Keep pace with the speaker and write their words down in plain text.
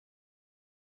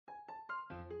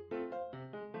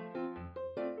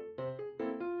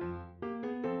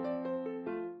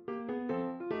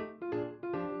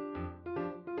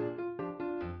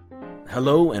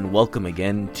Hello and welcome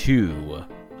again to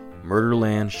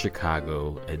Murderland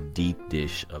Chicago, a deep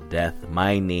dish of death.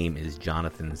 My name is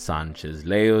Jonathan Sanchez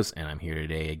Leos, and I'm here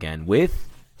today again with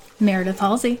Meredith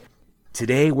Halsey.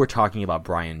 Today we're talking about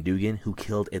Brian Dugan, who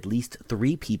killed at least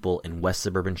 3 people in West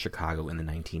Suburban Chicago in the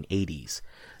 1980s.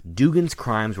 Dugan's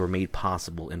crimes were made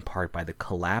possible in part by the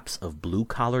collapse of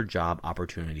blue-collar job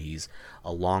opportunities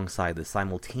alongside the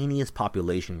simultaneous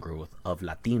population growth of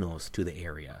Latinos to the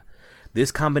area.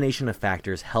 This combination of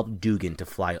factors helped Dugan to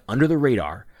fly under the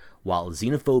radar, while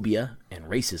xenophobia and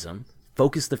racism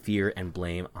focused the fear and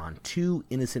blame on 2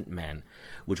 innocent men,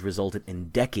 which resulted in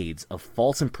decades of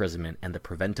false imprisonment and the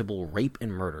preventable rape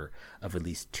and murder of at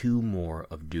least 2 more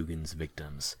of Dugan's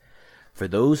victims. For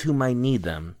those who might need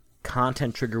them,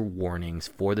 content trigger warnings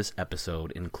for this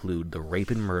episode include the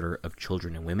rape and murder of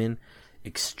children and women,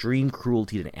 extreme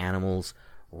cruelty to animals,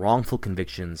 wrongful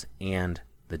convictions, and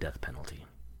the death penalty.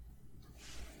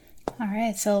 All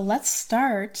right, so let's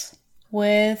start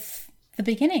with the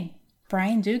beginning.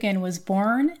 Brian Dugan was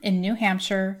born in New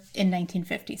Hampshire in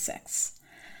 1956.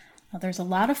 Now, there's a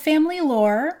lot of family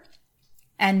lore,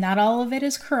 and not all of it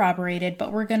is corroborated,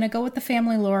 but we're going to go with the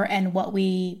family lore and what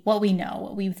we know,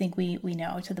 what we think we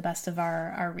know to the best of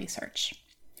our research.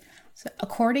 So,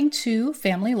 according to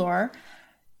family lore,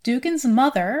 Dugan's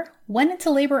mother went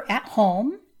into labor at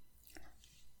home,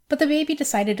 but the baby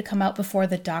decided to come out before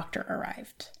the doctor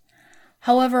arrived.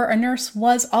 However, a nurse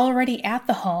was already at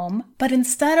the home, but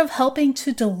instead of helping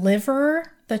to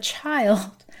deliver the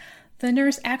child, the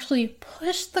nurse actually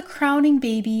pushed the crowning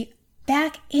baby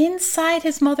back inside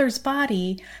his mother's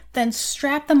body, then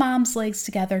strapped the mom's legs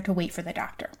together to wait for the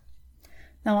doctor.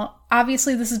 Now,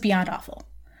 obviously, this is beyond awful,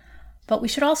 but we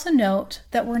should also note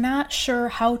that we're not sure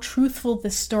how truthful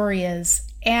this story is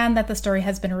and that the story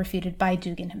has been refuted by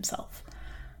Dugan himself.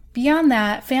 Beyond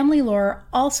that, family lore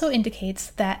also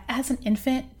indicates that as an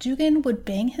infant, Dugan would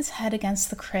bang his head against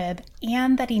the crib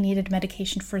and that he needed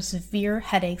medication for severe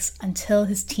headaches until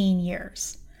his teen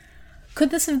years. Could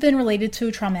this have been related to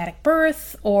a traumatic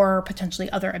birth or potentially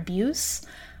other abuse?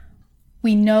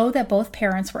 We know that both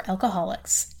parents were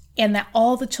alcoholics and that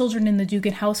all the children in the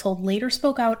Dugan household later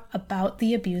spoke out about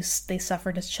the abuse they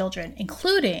suffered as children,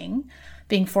 including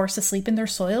being forced to sleep in their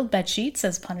soiled bed sheets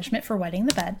as punishment for wetting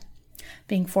the bed,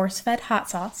 being force-fed hot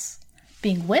sauce,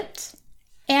 being whipped,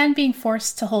 and being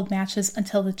forced to hold matches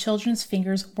until the children's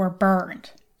fingers were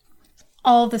burned.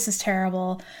 All of this is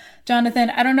terrible. Jonathan,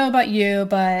 I don't know about you,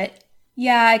 but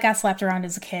yeah, I got slapped around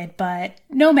as a kid, but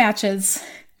no matches,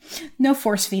 no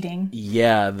force feeding.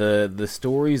 Yeah, the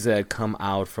stories that come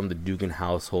out from the Dugan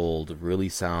household really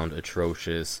sound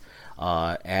atrocious.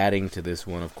 Adding to this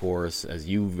one, of course, as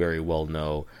you very well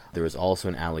know, there was also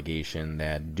an allegation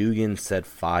that Dugan set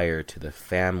fire to the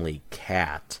family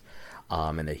cat,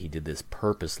 and that he did this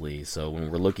purposely. So when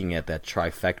we're looking at that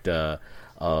trifecta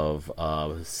of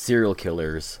serial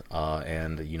killers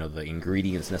and the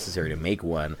ingredients necessary to make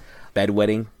one,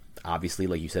 bedwetting, obviously,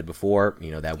 like you said before,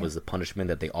 that was the punishment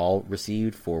that they all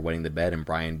received for wetting the bed, and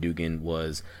Brian Dugan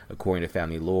was, according to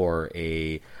family lore,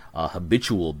 a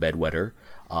habitual bedwetter.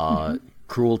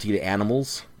 Cruelty to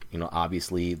animals,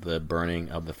 obviously the burning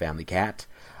of the family cat,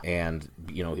 and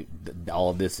all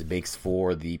of this makes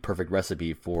for the perfect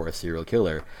recipe for a serial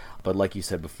killer. But like you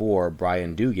said before,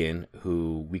 Brian Dugan,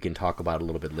 who we can talk about a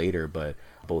little bit later, but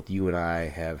both you and I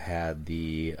have had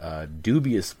the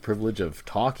dubious privilege of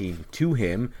talking to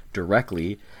him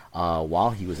directly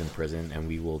while he was in prison, and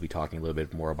we will be talking a little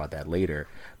bit more about that later.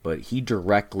 But he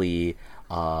directly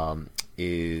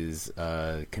is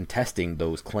contesting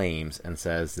those claims and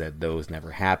says that those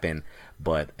never happened.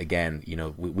 But again,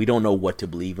 we don't know what to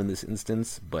believe in this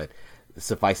instance, but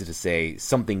suffice it to say,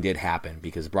 something did happen,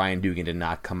 because Brian Dugan did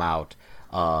not come out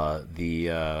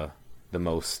the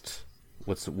most,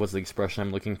 what's the expression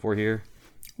I'm looking for here?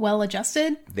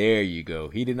 Well-adjusted? There you go.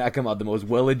 He did not come out the most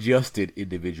well-adjusted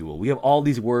individual. We have all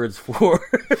these words for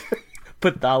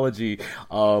pathology,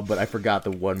 but I forgot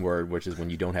the one word, which is when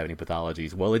you don't have any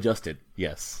pathologies. Well-adjusted,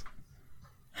 yes.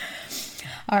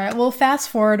 All right, we'll fast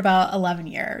forward about 11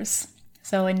 years.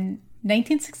 So in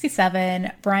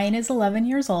 1967, Brian is 11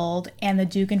 years old, and the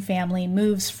Dugan family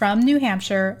moves from New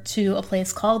Hampshire to a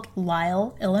place called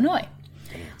Lisle, Illinois.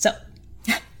 So,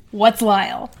 what's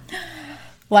Lisle?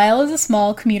 Lisle is a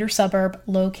small commuter suburb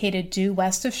located due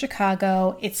west of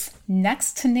Chicago. It's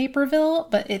next to Naperville,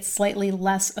 but it's slightly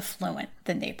less affluent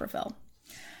than Naperville.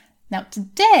 Now,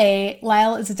 today,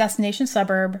 Lisle is a destination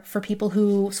suburb for people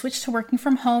who switched to working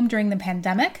from home during the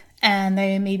pandemic, and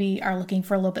they maybe are looking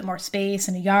for a little bit more space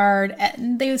and a yard,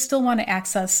 and they still want to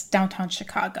access downtown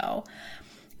Chicago.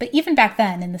 But even back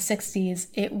then, in the 60s,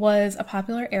 it was a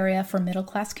popular area for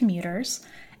middle-class commuters.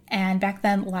 And back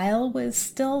then, Lisle was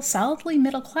still solidly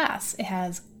middle class. It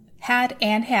has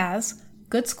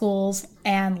good schools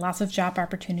and lots of job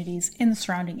opportunities in the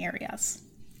surrounding areas.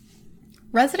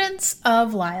 Residents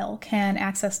of Lisle can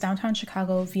access downtown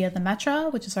Chicago via the Metro,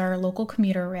 which is our local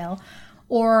commuter rail,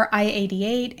 or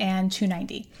I-88 and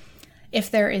 290.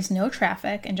 If there is no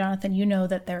traffic, and Jonathan, you know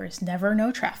that there is never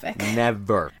no traffic.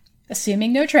 Never.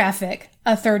 Assuming no traffic,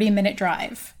 a 30-minute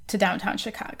drive to downtown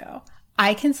Chicago.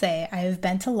 I can say I have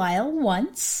been to Lisle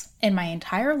once in my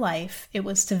entire life. It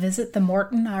was to visit the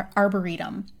Morton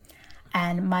Arboretum.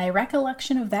 And my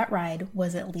recollection of that ride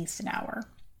was at least an hour.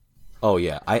 Oh,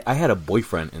 yeah. I had a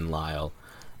boyfriend in Lisle,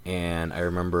 and I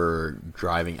remember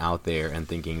driving out there and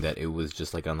thinking that it was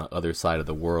just like on the other side of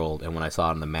the world. And when I saw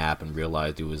it on the map and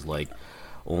realized it was like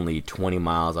only 20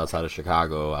 miles outside of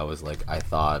Chicago, I was like, I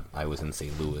thought I was in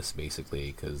St. Louis,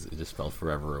 basically, because it just felt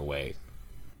forever away.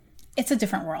 It's a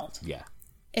different world. Yeah.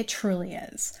 It truly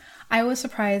is. I was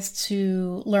surprised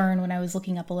to learn when I was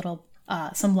looking up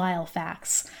some Lisle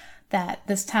facts that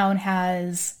this town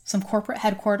has some corporate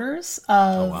headquarters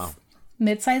of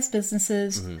mid-sized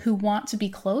businesses who want to be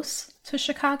close to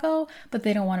Chicago, but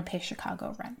they don't want to pay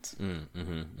Chicago rent.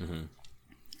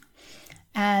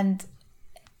 And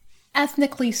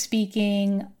ethnically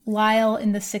speaking, Lisle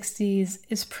in the 60s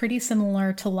is pretty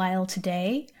similar to Lisle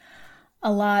today.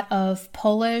 A lot of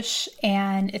Polish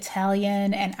and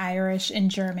Italian and Irish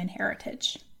and German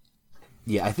heritage.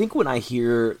 Yeah, I think when I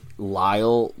hear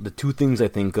Lisle, the two things I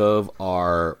think of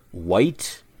are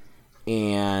white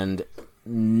and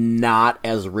not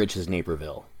as rich as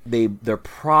Naperville. They're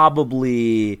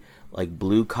probably like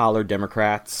blue-collar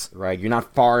Democrats, right? You're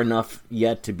not far enough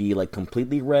yet to be like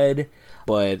completely red,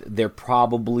 but they're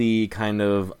probably kind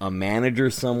of a manager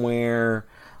somewhere.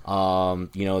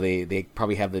 They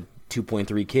probably have the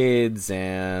 2.3 kids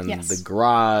and the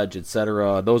garage,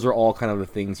 etc. Those are all kind of the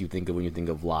things you think of when you think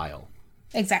of Lisle.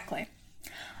 Exactly.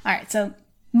 All right, so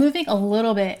moving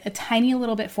a tiny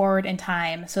little bit forward in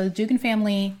time. So the Dugan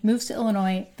family moves to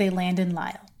Illinois. They land in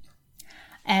Lisle.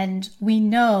 And we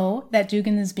know that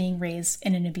Dugan is being raised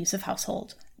in an abusive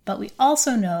household. But we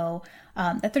also know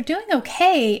that they're doing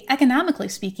okay, economically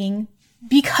speaking,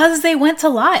 because they went to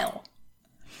Lisle.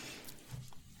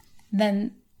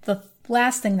 Then the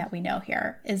last thing that we know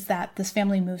here is that this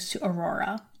family moves to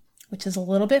Aurora, which is a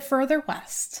little bit further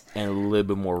west. And a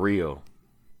little bit more real.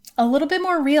 A little bit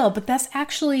more real, but that's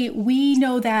actually, we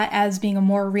know that as being a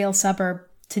more real suburb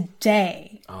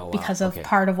today because of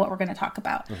part of what we're going to talk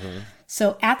about.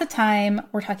 So at the time,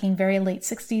 we're talking very late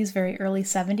 60s, very early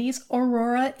 70s,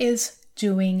 Aurora is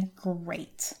doing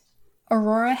great.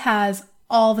 Aurora has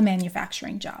all the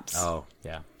manufacturing jobs. Oh,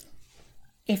 yeah.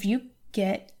 If you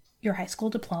get your high school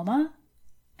diploma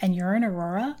and you're in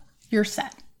Aurora, you're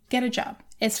set. Get a job.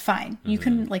 It's fine. You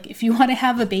can, if you want to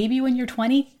have a baby when you're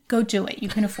 20, go do it. You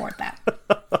can afford that.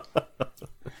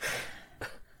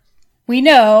 We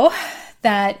know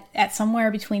that at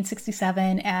somewhere between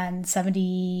 67 and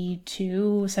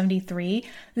 72, 73,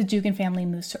 the Dugan family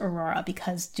moves to Aurora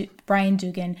because Brian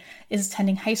Dugan is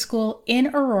attending high school in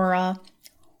Aurora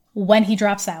when he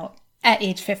drops out at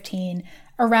age 15,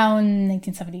 around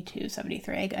 1972,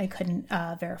 73. I couldn't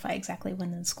verify exactly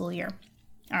when in the school year.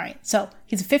 All right, so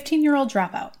he's a 15-year-old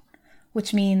dropout,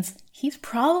 which means he's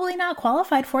probably not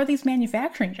qualified for these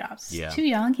manufacturing jobs. Yeah. He's too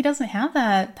young. He doesn't have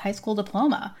that high school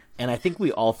diploma. And I think we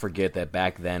all forget that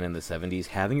back then in the 70s,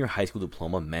 having your high school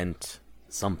diploma meant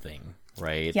something,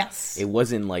 right? Yes. It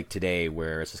wasn't like today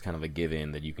where it's just kind of a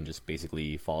given that you can just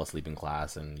basically fall asleep in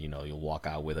class and, you'll walk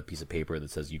out with a piece of paper that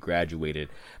says you graduated.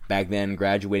 Back then,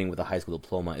 graduating with a high school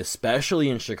diploma, especially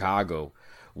in Chicago,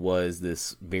 was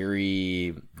this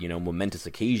very, momentous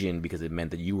occasion because it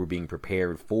meant that you were being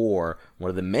prepared for one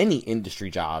of the many industry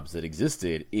jobs that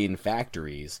existed in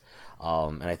factories.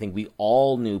 And I think we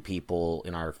all knew people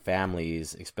in our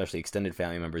families, especially extended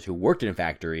family members, who worked in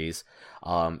factories,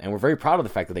 and we're very proud of the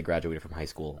fact that they graduated from high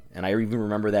school. And I even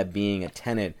remember that being a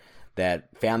tenet that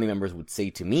family members would say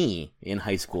to me in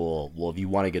high school, well, if you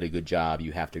want to get a good job,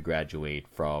 you have to graduate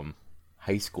from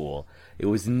high school. It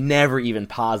was never even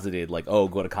posited like, oh,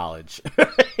 go to college.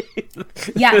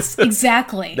 Yes,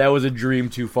 exactly. That was a dream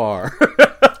too far.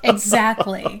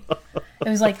 Exactly. It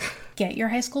was like, get your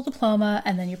high school diploma,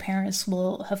 and then your parents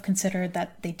will have considered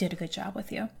that they did a good job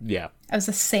with you. Yeah. I was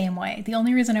the same way. The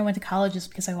only reason I went to college is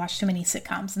because I watched too many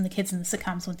sitcoms, and the kids in the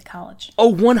sitcoms went to college. Oh,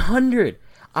 100.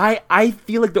 I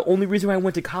feel like the only reason why I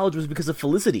went to college was because of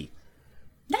Felicity.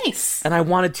 Nice. And I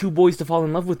wanted two boys to fall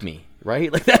in love with me,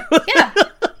 right? Like that. Yeah.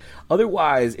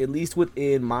 Otherwise, at least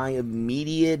within my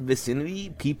immediate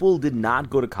vicinity, people did not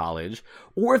go to college.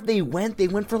 Or if they went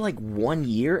for like 1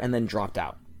 year and then dropped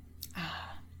out.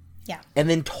 Yeah. And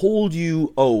then told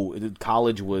you, oh,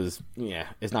 college was,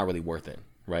 it's not really worth it,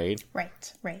 right?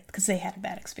 Right. Because they had a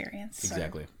bad experience.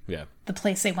 Exactly, yeah. The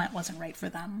place they went wasn't right for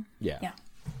them. Yeah.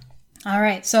 All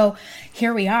right, so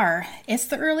here we are. It's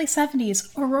the early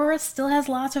 70s. Aurora still has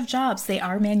lots of jobs. They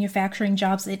are manufacturing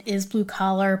jobs. It is blue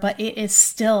collar, but it is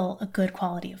still a good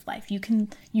quality of life. You can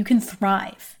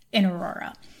thrive in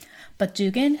Aurora. But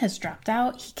Dugan has dropped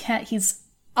out. He's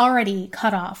already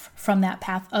cut off from that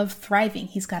path of thriving.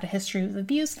 He's got a history of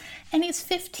abuse, and he's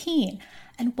 15.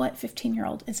 And what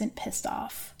 15-year-old isn't pissed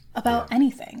off about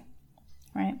anything,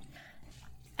 right?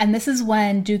 And this is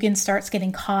when Dugan starts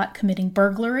getting caught committing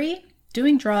burglary,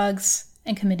 doing drugs,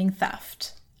 and committing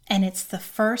theft. And it's the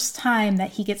first time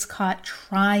that he gets caught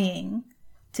trying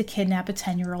to kidnap a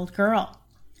 10-year-old girl.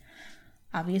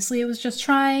 Obviously, it was just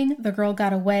trying. The girl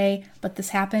got away, but this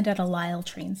happened at a Lyle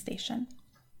train station.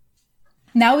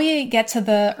 Now we get to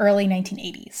the early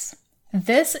 1980s.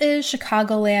 This is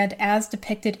Chicagoland as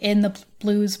depicted in the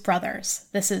Blues Brothers.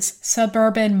 This is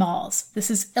suburban malls. This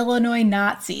is Illinois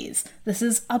Nazis. This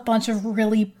is a bunch of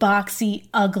really boxy,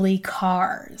 ugly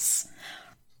cars.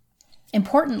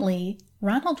 Importantly,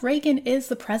 Ronald Reagan is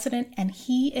the president and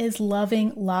he is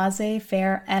loving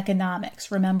laissez-faire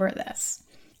economics. Remember this.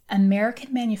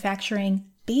 American manufacturing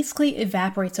basically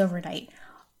evaporates overnight.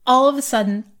 All of a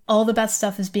sudden, all the best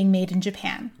stuff is being made in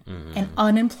Japan, and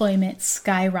unemployment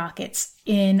skyrockets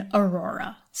in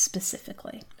Aurora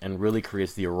specifically. And really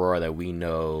creates the Aurora that we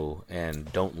know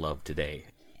and don't love today.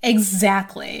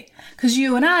 Exactly. Because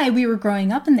you and I, we were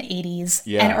growing up in the 80s,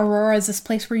 and Aurora is this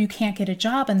place where you can't get a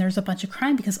job and there's a bunch of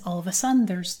crime because all of a sudden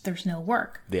there's no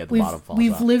work. Yeah, the bottom falls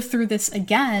We've out. lived through this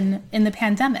again in the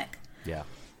pandemic. Yeah.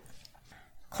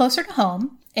 Closer to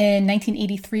home, in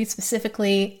 1983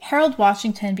 specifically, Harold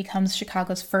Washington becomes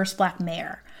Chicago's first black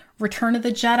mayor. Return of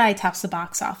the Jedi tops the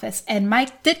box office, and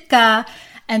Mike Ditka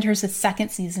enters his second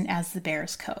season as the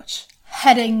Bears coach,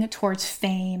 heading towards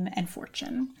fame and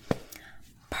fortune.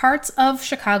 Parts of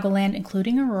Chicagoland,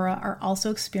 including Aurora, are also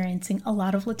experiencing a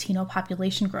lot of Latino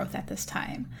population growth at this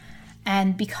time.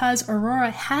 And because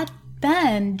Aurora had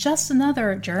been just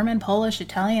another German, Polish,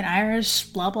 Italian, Irish,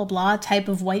 blah, blah, blah type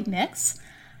of white mix,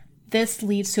 this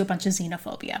leads to a bunch of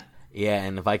xenophobia. Yeah,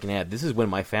 and if I can add, this is when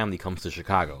my family comes to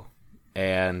Chicago.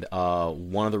 And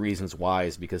one of the reasons why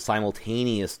is because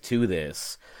simultaneous to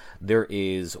this, there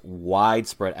is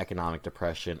widespread economic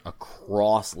depression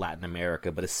across Latin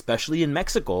America, but especially in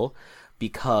Mexico,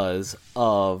 because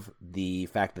of the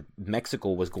fact that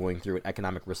Mexico was going through an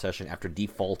economic recession after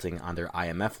defaulting on their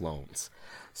IMF loans.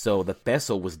 So the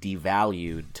peso was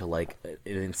devalued to like an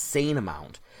insane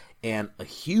amount. And a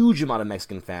huge amount of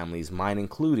Mexican families, mine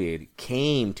included,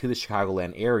 came to the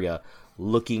Chicagoland area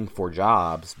looking for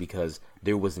jobs because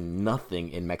there was nothing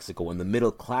in Mexico. And the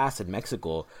middle class in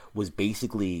Mexico was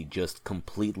basically just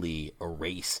completely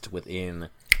erased within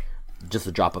just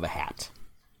the drop of a hat.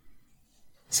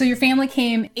 So your family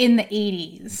came in the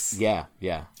 80s. Yeah.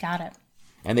 Got it.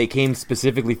 And they came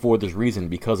specifically for this reason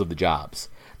because of the jobs.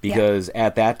 Because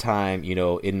at that time,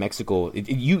 in Mexico,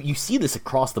 you see this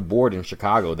across the board in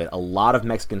Chicago, that a lot of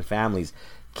Mexican families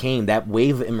came, that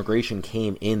wave of immigration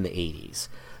came in the 80s.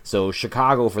 So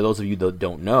Chicago, for those of you that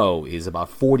don't know, is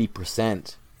about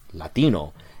 40%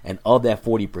 Latino. And of that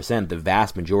 40%, the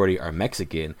vast majority are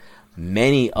Mexican.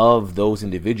 Many of those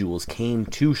individuals came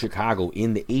to Chicago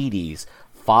in the 80s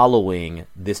following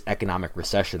this economic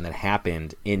recession that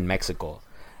happened in Mexico.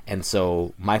 And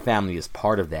so my family is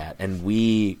part of that. And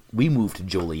we moved to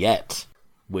Joliet,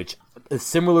 which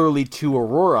similarly to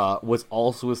Aurora was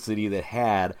also a city that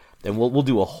had, and we'll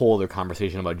do a whole other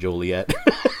conversation about Joliet.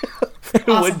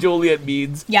 Awesome. What Joliet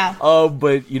means. Yeah.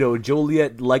 But,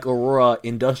 Joliet, like Aurora,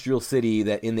 industrial city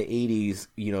that in the 80s,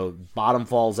 bottom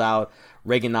falls out.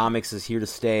 Reaganomics is here to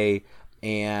stay.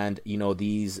 And,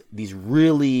 these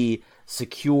really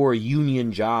secure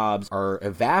union jobs are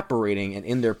evaporating, and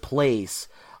in their place,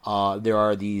 there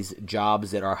are these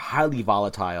jobs that are highly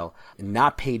volatile,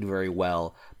 not paid very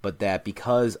well, but that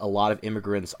because a lot of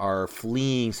immigrants are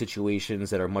fleeing situations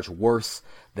that are much worse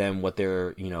than what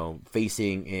they're,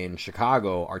 facing in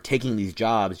Chicago, are taking these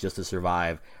jobs just to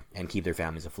survive and keep their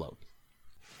families afloat.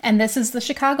 And this is the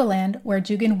Chicagoland where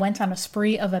Dugan went on a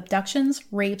spree of abductions,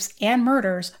 rapes, and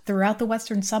murders throughout the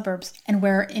western suburbs, and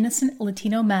where innocent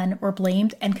Latino men were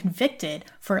blamed and convicted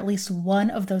for at least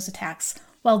one of those attacks,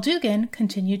 while Dugan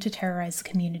continued to terrorize the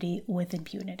community with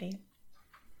impunity.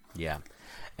 Yeah.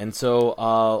 And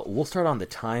so we'll start on the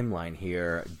timeline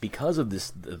here. Because of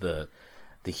this, the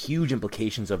the huge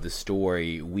implications of the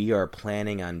story, we are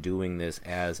planning on doing this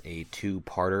as a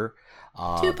two-parter.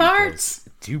 Two parts!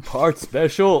 Two-part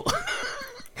special!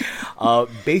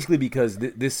 Basically because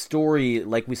this story,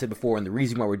 like we said before, and the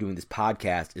reason why we're doing this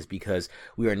podcast is because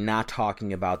we are not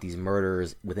talking about these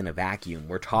murders within a vacuum.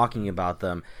 We're talking about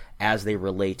them as they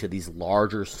relate to these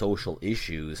larger social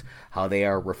issues, how they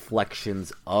are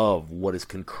reflections of what is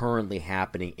concurrently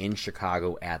happening in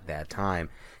Chicago at that time.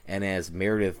 And as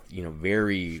Meredith,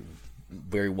 very,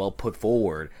 very well put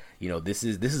forward, this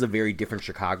is a very different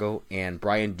Chicago, and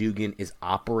Brian Dugan is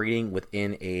operating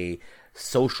within a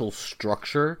social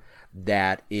structure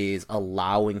that is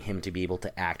allowing him to be able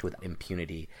to act with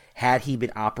impunity. Had he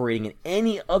been operating in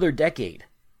any other decade,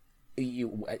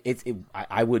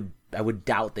 I would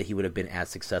doubt that he would have been as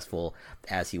successful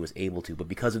as he was able to. But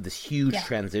because of this huge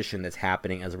transition that's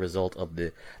happening as a result of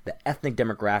the ethnic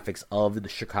demographics of the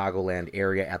Chicagoland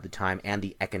area at the time and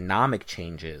the economic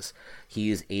changes,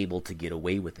 he is able to get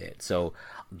away with it. So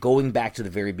going back to the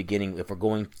very beginning, if we're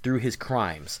going through his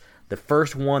crimes, the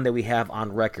first one that we have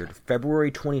on record,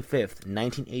 February 25th,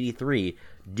 1983,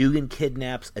 Dugan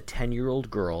kidnaps a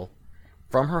 10-year-old girl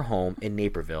from her home in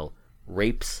Naperville,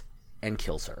 rapes, and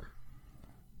kills her.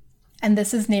 And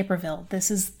this is Naperville. This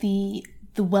is the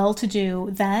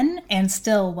well-to-do then and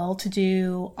still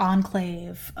well-to-do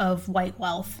enclave of white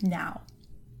wealth now.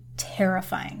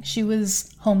 Terrifying. She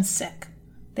was homesick.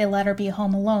 They let her be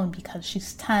home alone because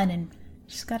she's 10 and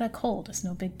she's got a cold. It's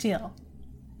no big deal.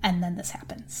 And then this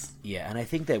happens. Yeah, and I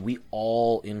think that we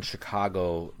all in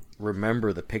Chicago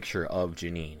remember the picture of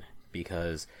Janine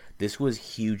because this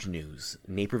was huge news.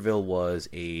 Naperville was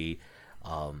a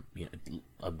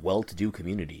well-to-do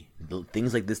community.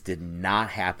 Things like this did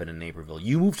not happen in Naperville.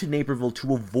 You moved to Naperville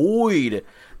to avoid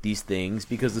these things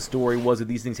because the story was that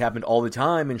these things happened all the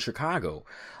time in Chicago.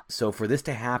 So for this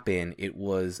to happen, it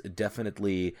was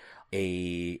definitely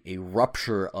a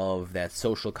rupture of that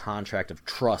social contract of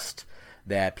trust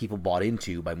that people bought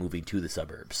into by moving to the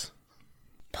suburbs.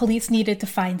 Police needed to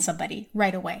find somebody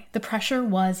right away. The pressure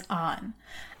was on.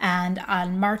 And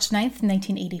on March 9th,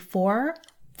 1984,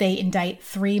 they indict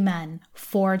 3 men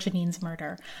for Janine's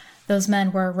murder. Those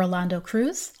men were Rolando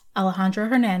Cruz, Alejandro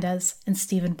Hernandez, and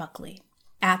Stephen Buckley.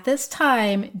 At this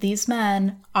time, these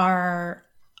men are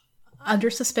under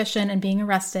suspicion and being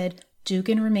arrested.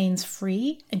 Dugan remains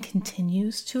free and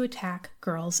continues to attack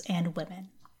girls and women.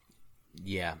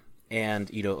 Yeah.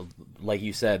 And, like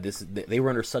you said, they were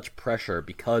under such pressure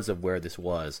because of where this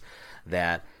was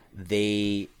that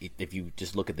if you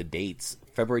just look at the dates,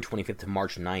 February 25th to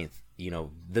March 9th,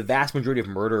 the vast majority of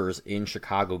murders in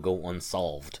Chicago go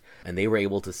unsolved. And they were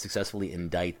able to successfully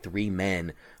indict 3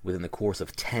 men within the course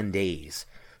of 10 days,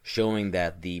 showing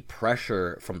that the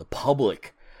pressure from the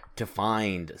public to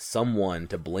find someone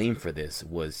to blame for this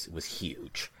was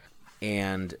huge.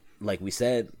 And like we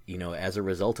said, as a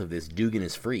result of this, Dugan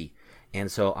is free. And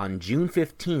so on June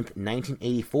 15th,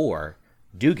 1984,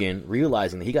 Dugan,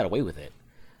 realizing that he got away with it,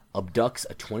 abducts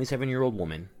a 27-year-old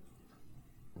woman,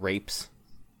 rapes,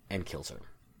 and kills her.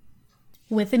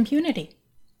 With impunity.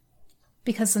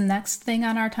 Because the next thing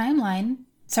on our timeline,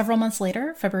 several months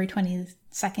later, February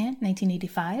 22nd,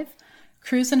 1985,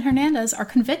 Cruz and Hernandez are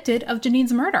convicted of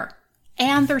Janine's murder,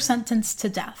 and they're sentenced to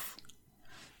death.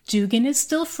 Dugan is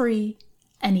still free,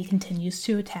 and he continues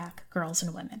to attack girls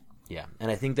and women. Yeah,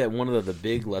 and I think that one of the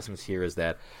big lessons here is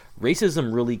that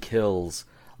racism really kills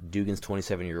Dugan's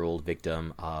 27-year-old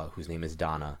victim, whose name is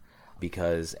Donna,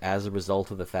 because as a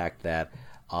result of the fact that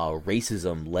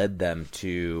racism led them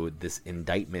to this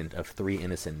indictment of 3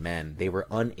 innocent men, they were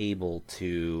unable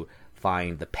to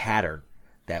find the pattern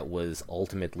that was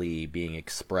ultimately being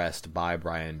expressed by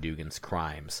Brian Dugan's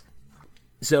crimes.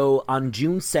 So, on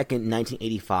June 2nd,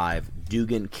 1985,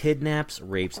 Dugan kidnaps,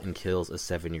 rapes, and kills a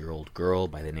 7-year-old girl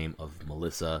by the name of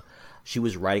Melissa. She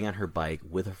was riding on her bike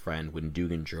with a friend when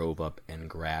Dugan drove up and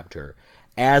grabbed her.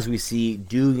 As we see,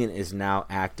 Dugan is now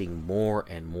acting more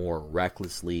and more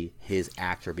recklessly, his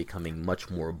acts are becoming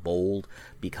much more bold,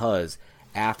 because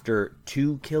after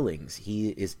 2 killings, he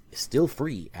is still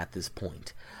free at this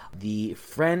point. The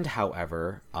friend,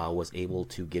 however, was able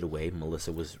to get away.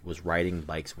 Melissa was riding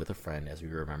bikes with a friend, as we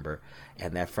remember,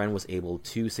 and that friend was able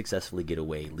to successfully get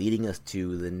away, leading us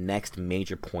to the next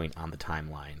major point on the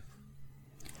timeline.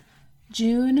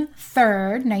 June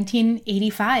 3rd,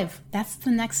 1985. That's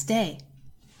the next day.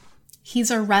 He's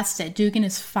arrested. Dugan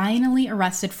is finally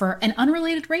arrested for an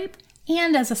unrelated rape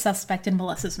and as a suspect in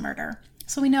Melissa's murder.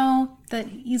 So we know that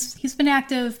he's been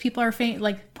active. People are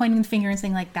pointing the finger and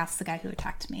saying, that's the guy who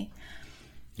attacked me.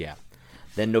 Yeah.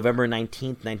 Then November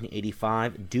 19th,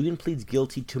 1985, Dugan pleads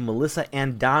guilty to Melissa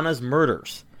and Donna's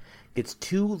murders. gets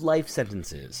 2 life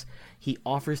sentences. He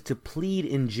offers to plead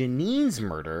in Janine's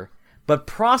murder, but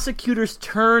prosecutors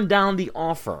turn down the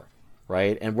offer,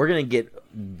 right? And we're going to get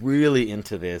really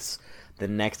into this the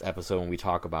next episode when we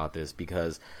talk about this,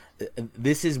 because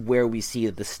this is where we see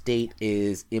that the state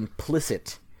is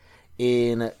implicit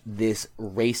in this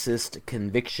racist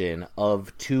conviction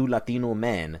of 2 Latino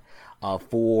men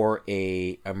for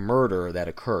a murder that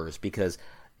occurs, because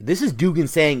this is Dugan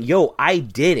saying, "Yo, I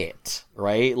did it,"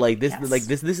 right?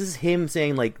 This is him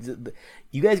saying, like,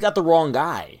 you guys got the wrong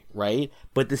guy, right?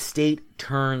 But the state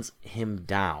turns him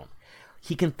down.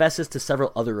 He confesses to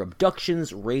several other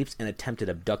abductions, rapes, and attempted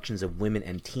abductions of women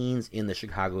and teens in the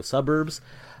Chicago suburbs.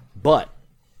 But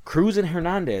Cruz and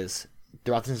Hernandez,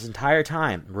 throughout this entire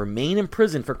time, remain in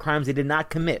prison for crimes they did not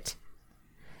commit.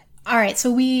 All right,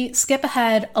 so we skip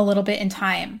ahead a little bit in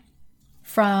time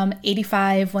from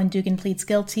 85, when Dugan pleads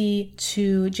guilty,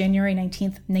 to January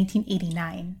 19th,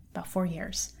 1989, about 4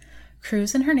 years.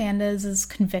 Cruz and Hernandez's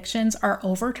convictions are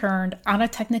overturned on a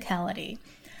technicality.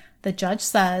 The judge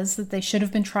says that they should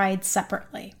have been tried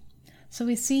separately. So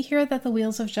we see here that the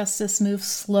wheels of justice move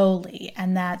slowly,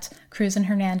 and that Cruz and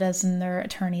Hernandez and their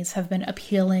attorneys have been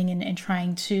appealing and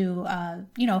trying to,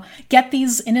 get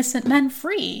these innocent men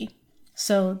free.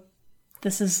 So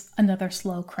this is another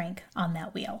slow crank on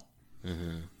that wheel.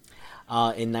 Mm-hmm.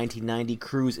 In 1990,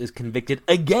 Cruz is convicted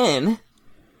again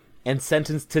and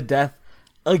sentenced to death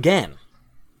again.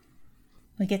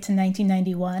 We get to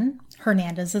 1991.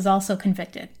 Hernandez is also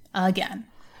convicted again.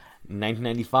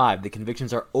 1995, the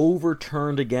convictions are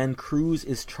overturned again. Cruz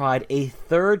is tried a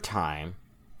 3rd time,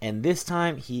 and this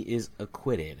time he is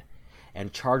acquitted.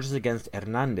 And charges against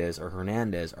Hernandez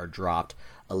are dropped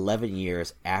 11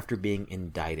 years after being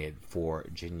indicted for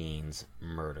Janine's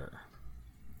murder.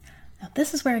 Now,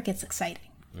 this is where it gets exciting,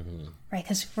 right?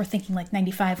 Because we're thinking like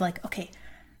 95, like, okay,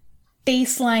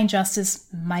 baseline justice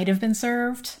might have been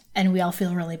served, and we all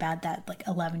feel really bad that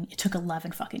it took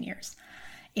 11 fucking years.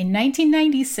 In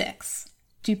 1996,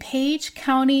 DuPage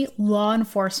County law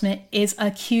enforcement is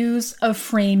accused of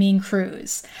framing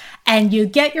Cruz, and you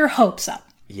get your hopes up.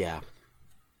 Yeah.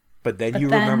 But then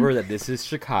remember that this is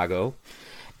Chicago,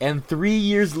 and 3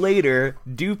 years later,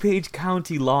 DuPage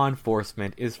County law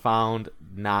enforcement is found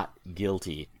not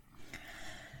guilty.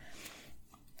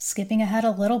 Skipping ahead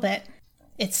a little bit,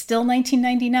 it's still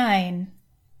 1999,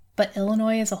 but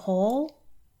Illinois as a whole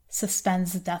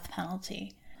suspends the death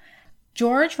penalty.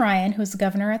 George Ryan, who was the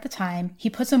governor at the time, he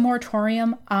puts a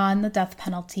moratorium on the death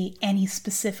penalty, and he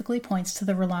specifically points to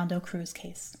the Rolando Cruz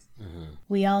case. Mm-hmm.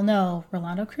 We all know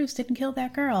Rolando Cruz didn't kill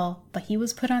that girl, but he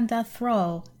was put on death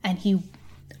row, and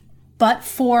but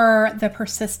for the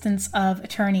persistence of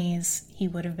attorneys, he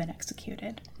would have been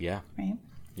executed. Yeah. Right?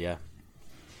 Yeah.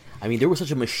 I mean, there was such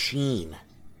a machine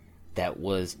that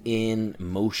was in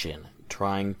motion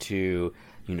trying to,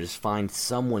 just find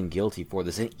someone guilty for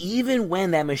this. And even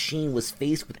when that machine was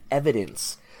faced with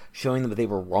evidence showing them that they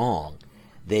were wrong,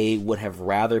 they would have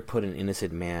rather put an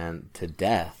innocent man to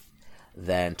death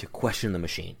than to question the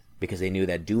machine, because they knew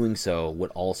that doing so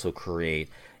would also create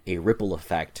a ripple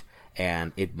effect,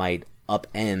 and it might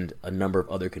upend a number of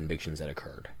other convictions that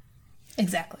occurred.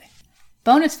 Exactly.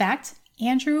 Bonus fact,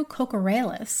 Andrew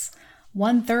Kokoraleis,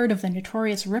 1/3 of the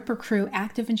notorious Ripper crew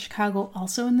active in Chicago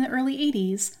also in the early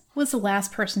 80s, was the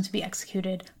last person to be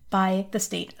executed by the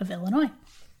state of Illinois.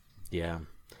 Yeah.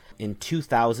 In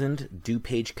 2000,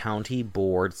 DuPage County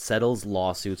Board settles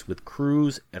lawsuits with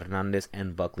Cruz, Hernandez,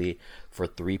 and Buckley for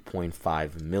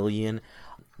 $3.5 million.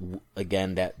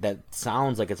 Again, that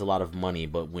sounds like it's a lot of money,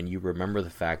 but when you remember the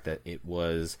fact that it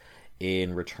was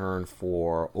in return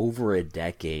for over a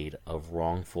decade of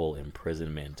wrongful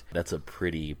imprisonment, that's a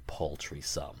pretty paltry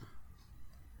sum.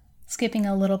 Skipping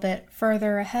a little bit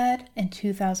further ahead, in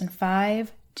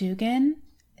 2005, Dugan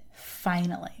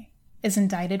finally is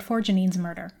indicted for Janine's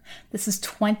murder. This is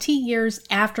 20 years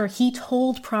after he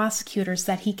told prosecutors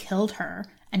that he killed her,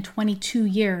 and 22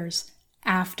 years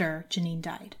after Janine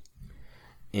died.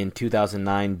 In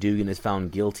 2009, Dugan is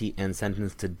found guilty and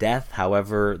sentenced to death.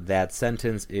 However, that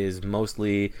sentence is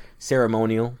mostly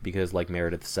ceremonial because, like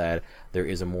Meredith said, there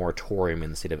is a moratorium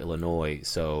in the state of Illinois,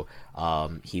 so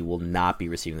he will not be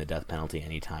receiving the death penalty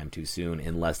anytime too soon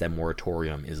unless that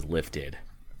moratorium is lifted.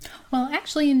 Well,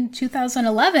 actually, in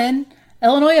 2011,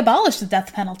 Illinois abolished the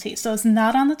death penalty, so it's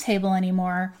not on the table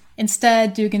anymore.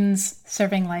 Instead, Dugan's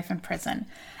serving life in prison.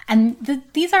 And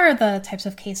these are the types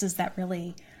of cases that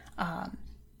really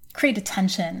create a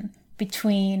tension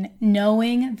between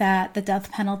knowing that the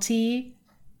death penalty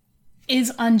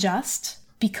is unjust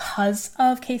because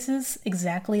of cases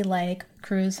exactly like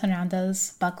Cruz,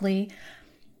 Hernandez, Buckley,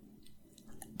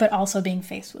 but also being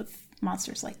faced with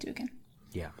monsters like Dugan.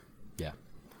 Yeah, yeah.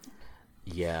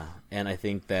 Yeah, and I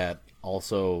think that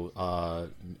also,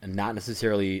 not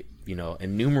necessarily,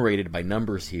 enumerated by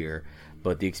numbers here,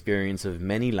 but the experience of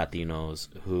many Latinos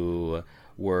who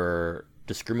were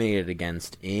discriminated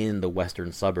against in the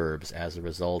western suburbs as a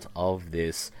result of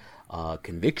this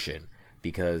conviction,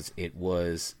 because it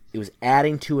was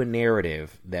adding to a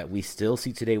narrative that we still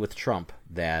see today with Trump,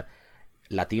 that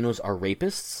Latinos are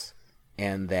rapists,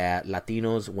 and that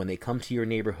Latinos, when they come to your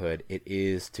neighborhood, it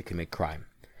is to commit crime.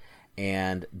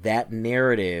 And that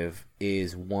narrative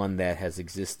is one that has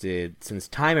existed since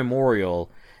time immemorial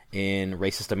in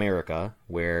racist America,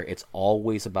 where it's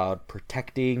always about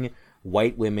protecting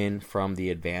white women from the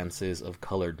advances of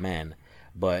colored men.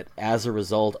 But as a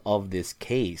result of this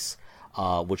case,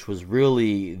 which was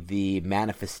really the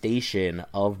manifestation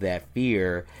of that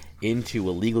fear into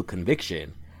a legal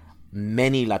conviction,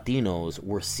 many Latinos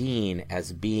were seen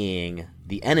as being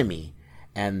the enemy,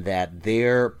 and that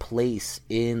their place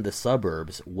in the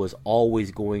suburbs was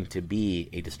always going to be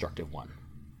a destructive one.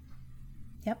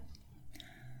 Yep.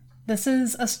 This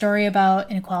is a story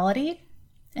about inequality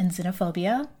and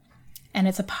xenophobia, and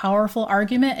it's a powerful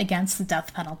argument against the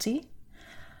death penalty.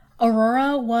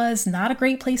 Aurora was not a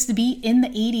great place to be in the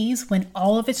 80s when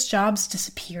all of its jobs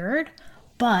disappeared,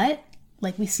 but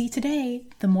like we see today,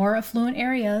 the more affluent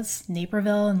areas,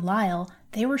 Naperville and Lisle,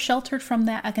 they were sheltered from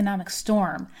that economic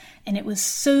storm, and it was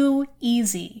so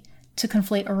easy to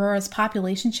conflate Aurora's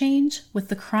population change with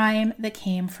the crime that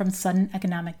came from sudden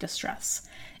economic distress.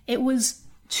 It was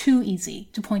too easy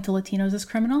to point to Latinos as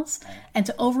criminals and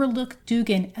to overlook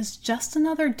Dugan as just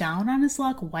another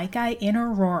down-on-his-luck white guy in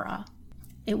Aurora.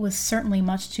 It was certainly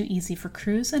much too easy for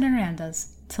Cruz and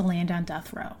Hernandez to land on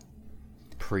death row.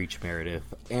 Preach,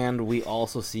 Meredith. And we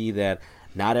also see that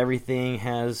not everything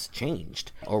has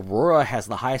changed. Aurora has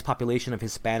the highest population of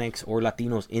Hispanics or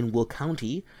Latinos in Will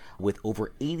County, with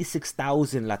over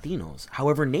 86,000 Latinos.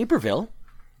 However, Naperville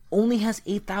only has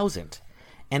 8,000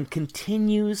 and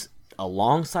continues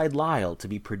alongside Lisle to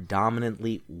be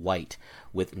predominantly white,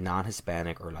 with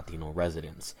non-Hispanic or Latino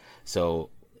residents. So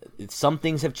some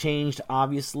things have changed,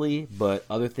 obviously, but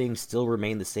other things still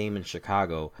remain the same in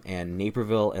Chicago, and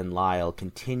Naperville and Lisle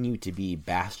continue to be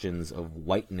bastions of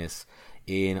whiteness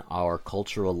in our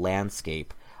cultural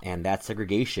landscape. And that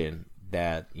segregation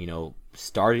that,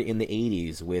 started in the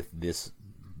 80s with this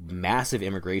massive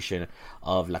immigration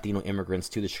of Latino immigrants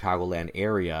to the Chicagoland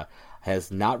area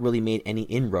has not really made any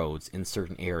inroads in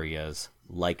certain areas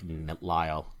like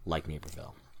Lisle, like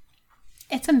Naperville.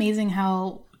 It's amazing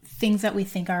how things that we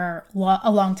think are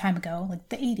a long time ago, like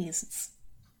the 80s, it's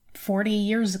 40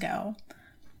 years ago.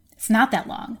 It's not that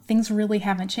long. Things really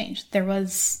haven't changed. There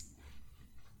was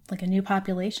like a new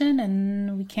population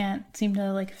and we can't seem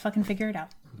to fucking figure it out.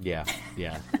 Yeah.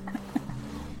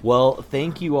 Well,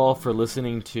 thank you all for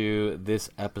listening to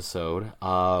this episode.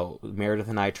 Meredith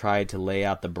and I tried to lay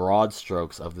out the broad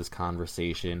strokes of this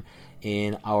conversation.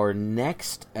 In our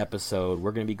next episode,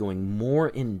 we're going to be going more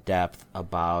in depth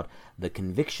about the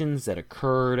convictions that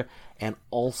occurred and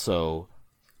also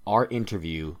our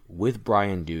interview with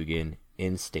Brian Dugan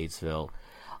in Statesville.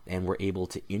 And we're able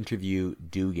to interview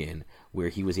Dugan, where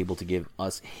he was able to give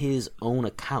us his own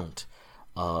account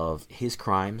of his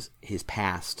crimes, his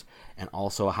past, and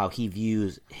also how he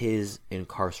views his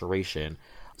incarceration.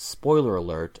 Spoiler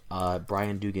alert,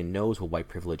 Brian Dugan knows what white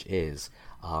privilege is,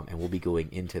 and we'll be going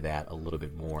into that a little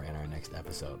bit more in our next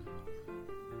episode.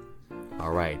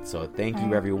 All right, so thank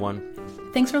you, everyone.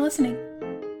 Thanks for listening.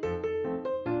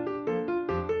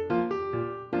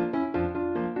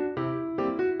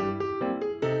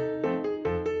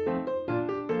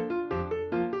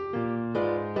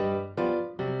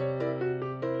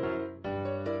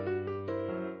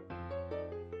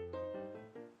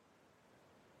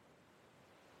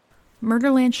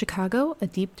 Murderland Chicago, A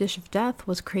Deep Dish of Death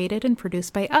was created and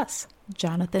produced by us,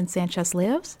 Jonathan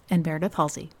Sanchez-Leos and Meredith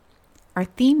Halsey. Our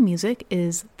theme music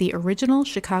is The Original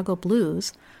Chicago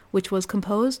Blues, which was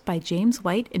composed by James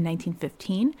White in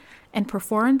 1915 and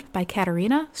performed by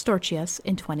Katerina Storchius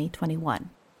in 2021.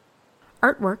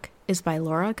 Artwork is by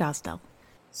Laura Gosdell.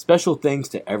 Special thanks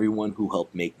to everyone who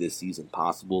helped make this season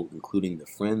possible, including the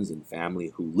friends and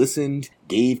family who listened,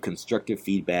 gave constructive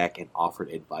feedback, and offered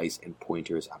advice and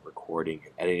pointers on recording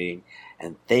and editing.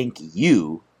 And thank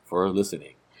you for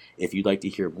listening. If you'd like to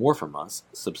hear more from us,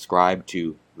 subscribe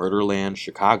to Murderland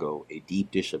Chicago, A Deep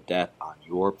Dish of Death on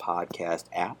your podcast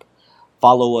app.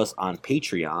 Follow us on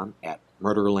Patreon at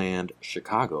Murderland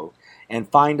Chicago, and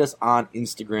find us on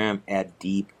Instagram at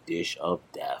Deep Dish of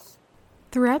Death.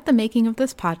 Throughout the making of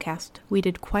this podcast, we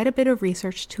did quite a bit of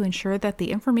research to ensure that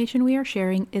the information we are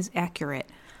sharing is accurate,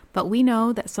 But we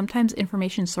know that sometimes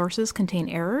information sources contain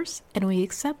errors, and we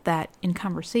accept that, in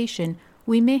conversation,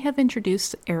 we may have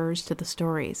introduced errors to the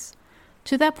stories.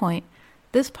 To that point,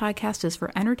 this podcast is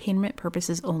for entertainment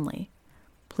purposes only.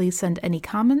 Please send any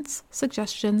comments,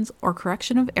 suggestions, or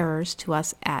correction of errors to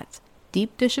us at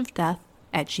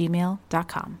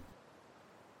deepdishofdeath@gmail.com.